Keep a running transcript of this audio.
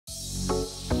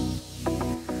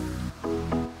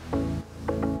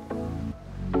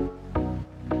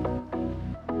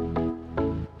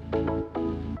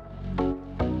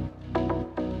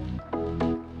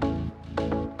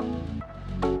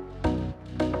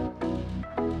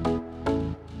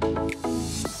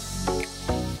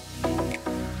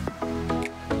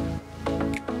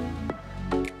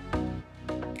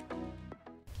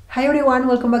Hi everyone,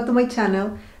 welcome back to my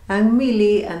channel. I'm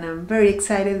Mily and I'm very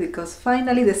excited because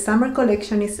finally the summer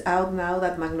collection is out now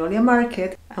at Magnolia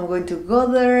Market. I'm going to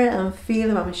go there and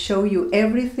film and show you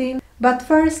everything. But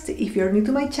first, if you're new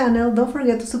to my channel, don't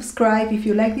forget to subscribe if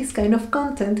you like this kind of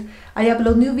content. I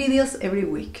upload new videos every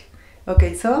week.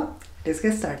 Okay, so let's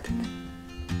get started.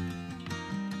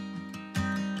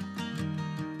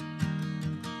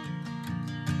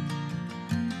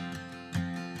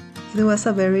 It was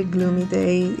a very gloomy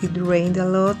day, it rained a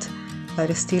lot,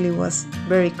 but still it was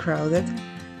very crowded.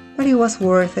 But it was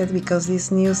worth it because this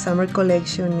new summer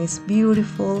collection is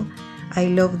beautiful. I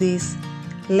love this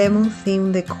lemon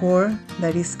theme decor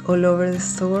that is all over the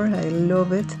store, I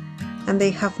love it. And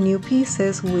they have new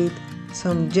pieces with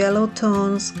some yellow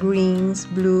tones, greens,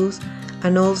 blues,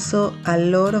 and also a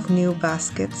lot of new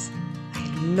baskets. I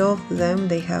love them,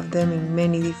 they have them in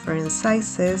many different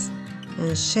sizes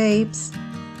and shapes.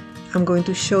 I'm going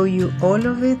to show you all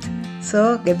of it,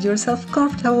 so get yourself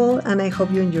comfortable and I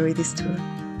hope you enjoy this tour.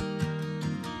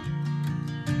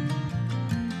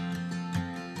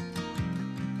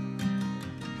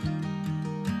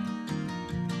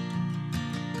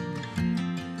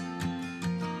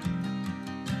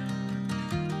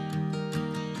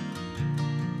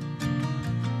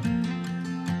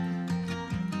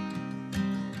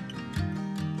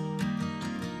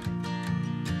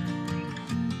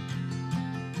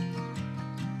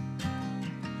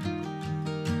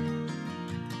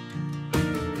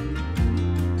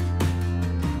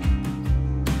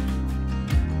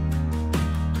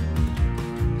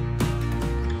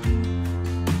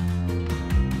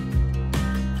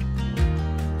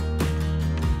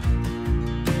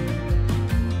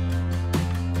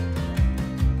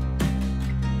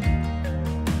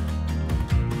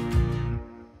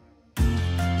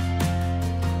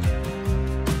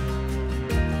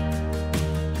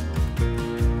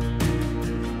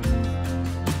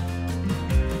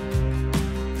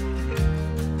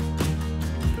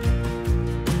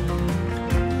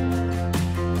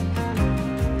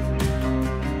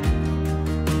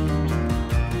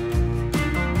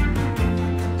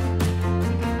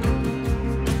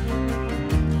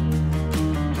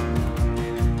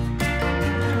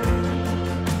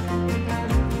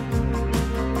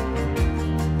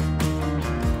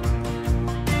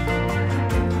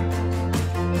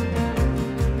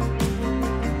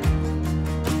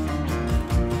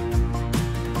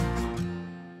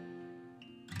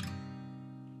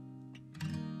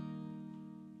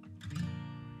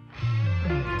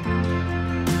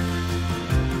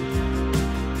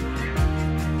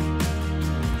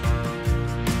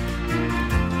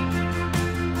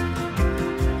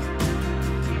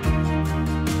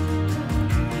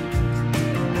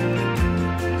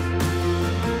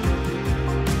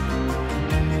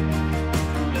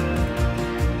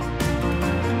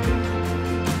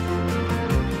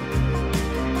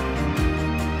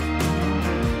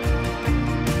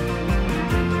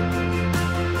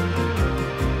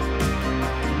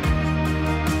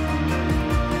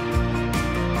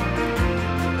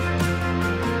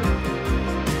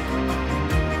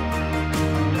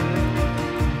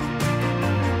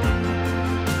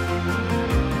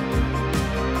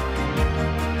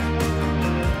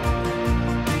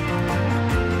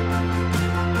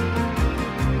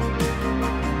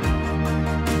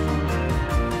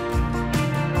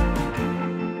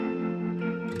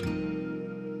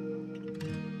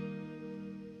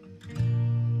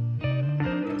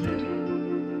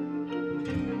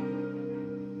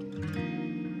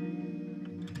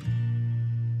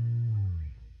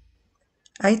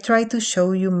 I tried to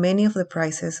show you many of the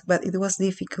prices, but it was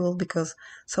difficult because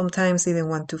sometimes I didn't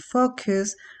want to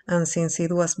focus, and since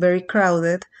it was very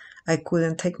crowded, I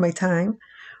couldn't take my time.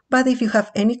 But if you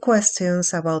have any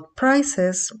questions about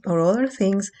prices or other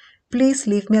things, please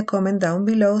leave me a comment down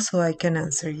below so I can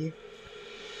answer you.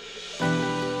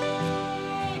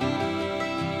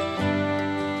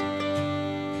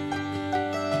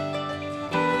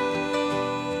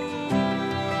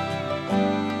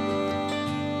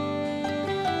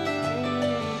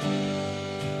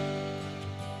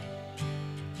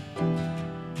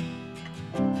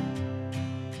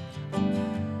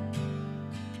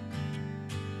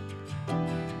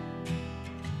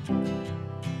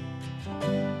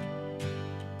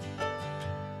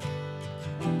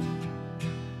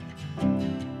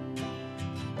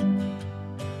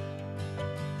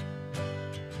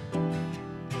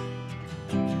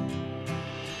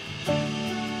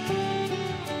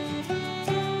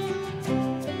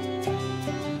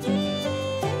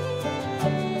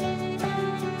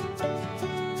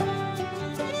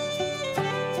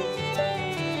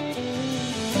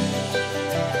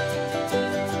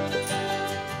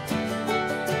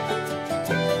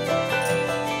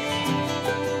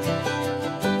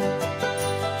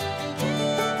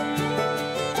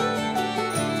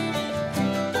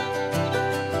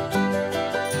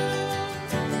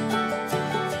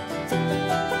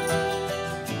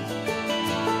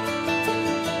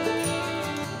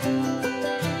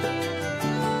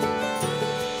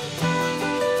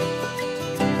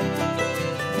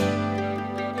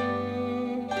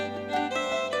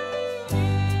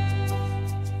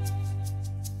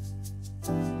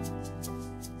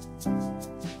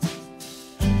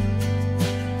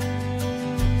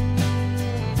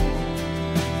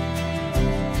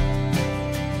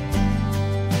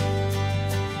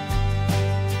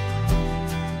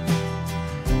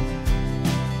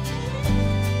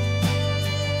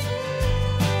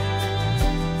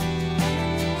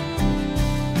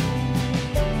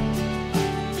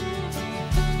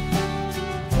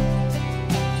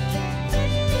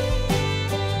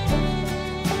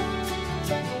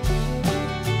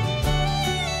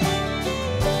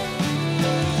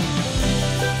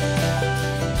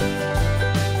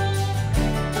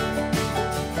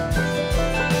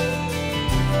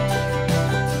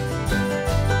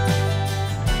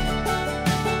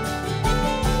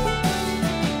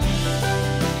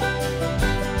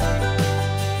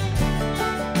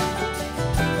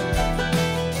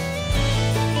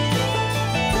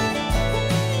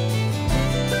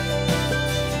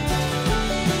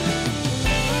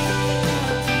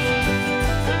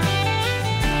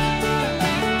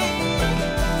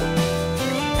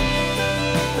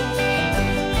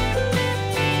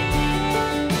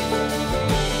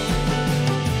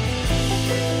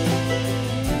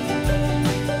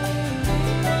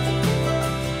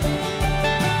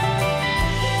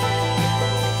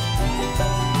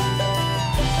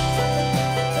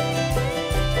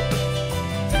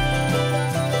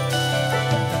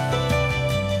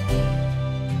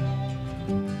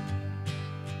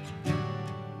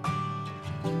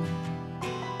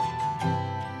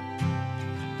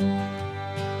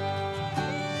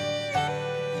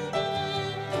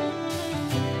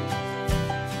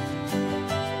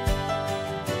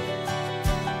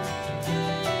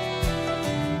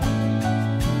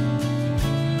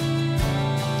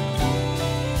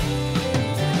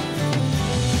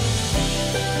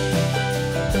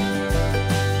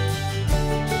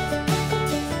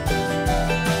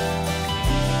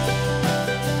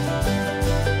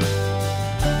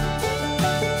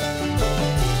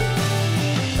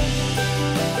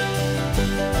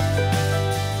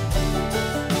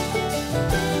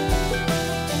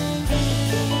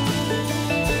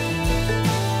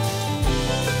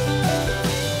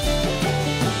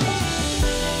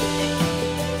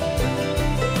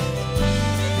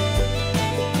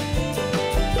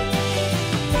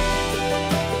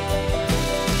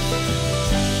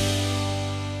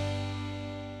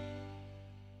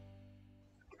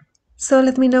 So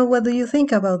let me know, what do you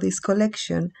think about this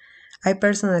collection? I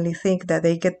personally think that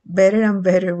they get better and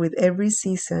better with every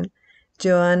season.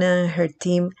 Joanna and her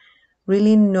team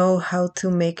really know how to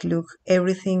make look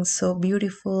everything so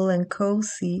beautiful and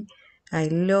cozy. I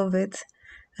love it.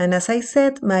 And as I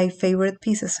said, my favorite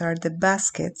pieces are the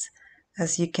baskets.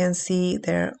 As you can see,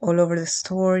 they're all over the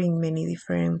store in many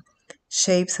different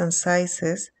shapes and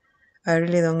sizes. I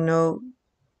really don't know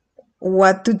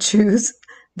what to choose.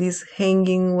 These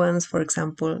hanging ones, for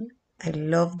example, I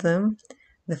love them.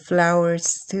 The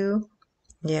flowers too.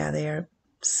 Yeah, they are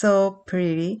so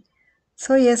pretty.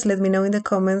 So yes, let me know in the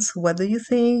comments, what do you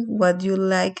think? What do you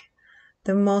like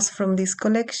the most from this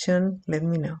collection? Let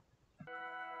me know.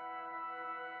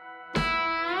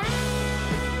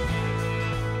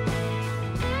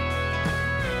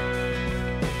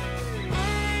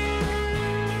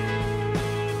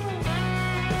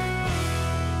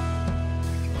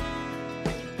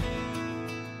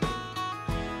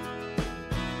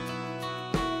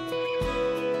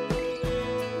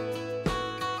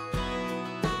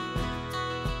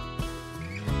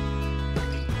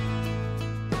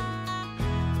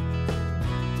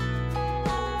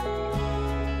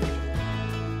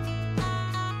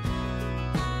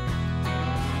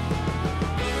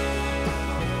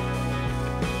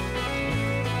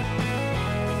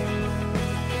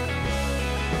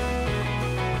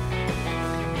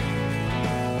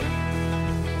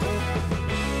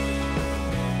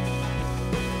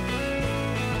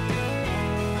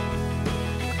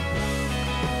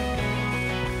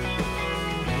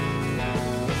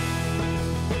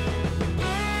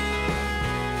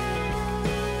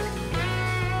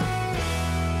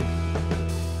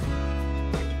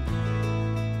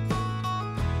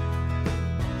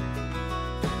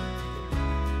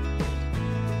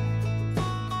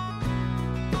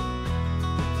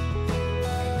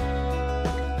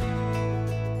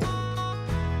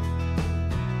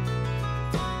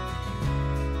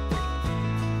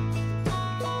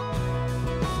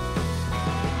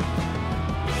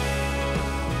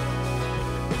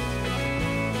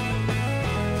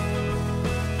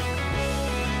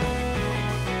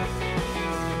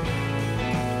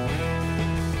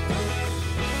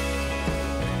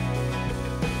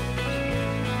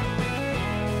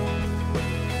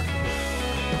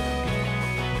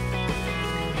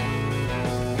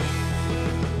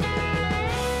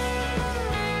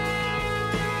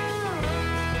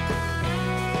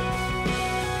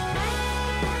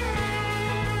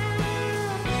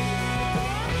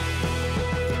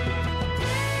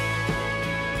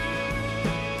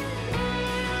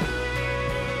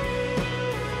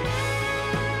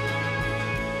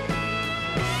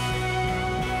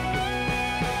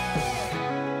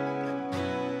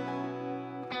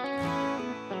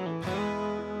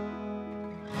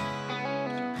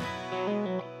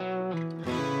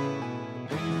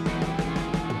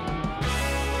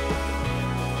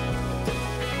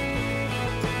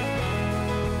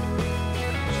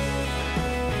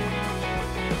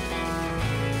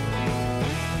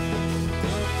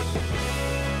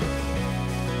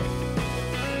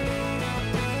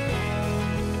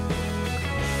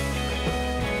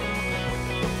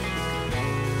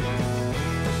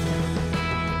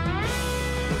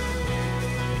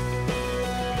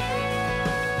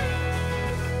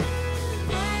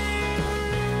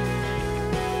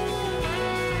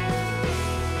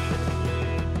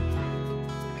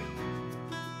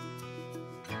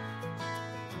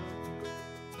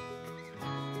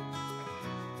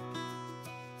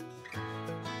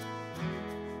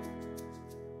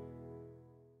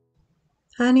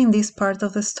 And in this part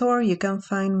of the store, you can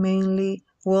find mainly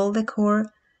wall decor,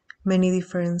 many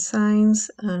different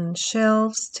signs and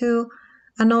shelves too,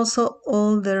 and also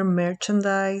all their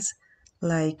merchandise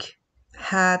like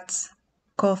hats,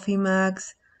 coffee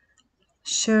mugs,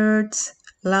 shirts,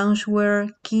 loungewear,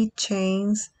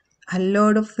 keychains, a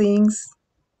lot of things.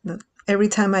 Every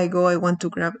time I go, I want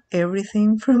to grab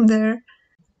everything from there.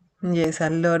 Yes, a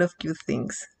lot of cute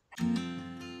things.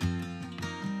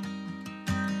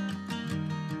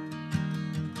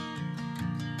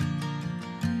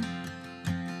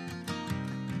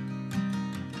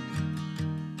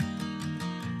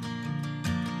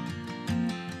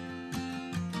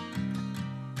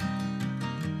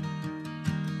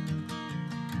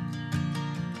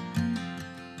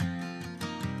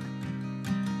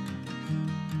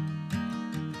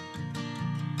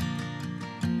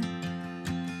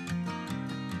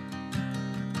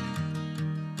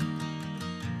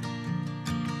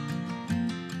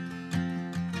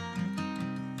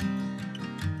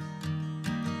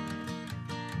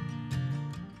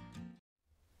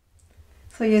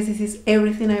 So yes, this is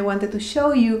everything I wanted to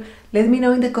show you. Let me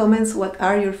know in the comments what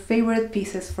are your favorite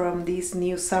pieces from this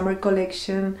new summer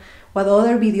collection. What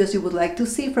other videos you would like to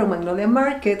see from Magnolia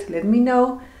Market, let me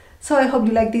know. So I hope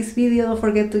you like this video. Don't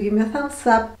forget to give me a thumbs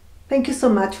up. Thank you so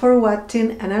much for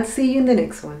watching, and I'll see you in the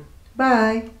next one.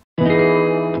 Bye!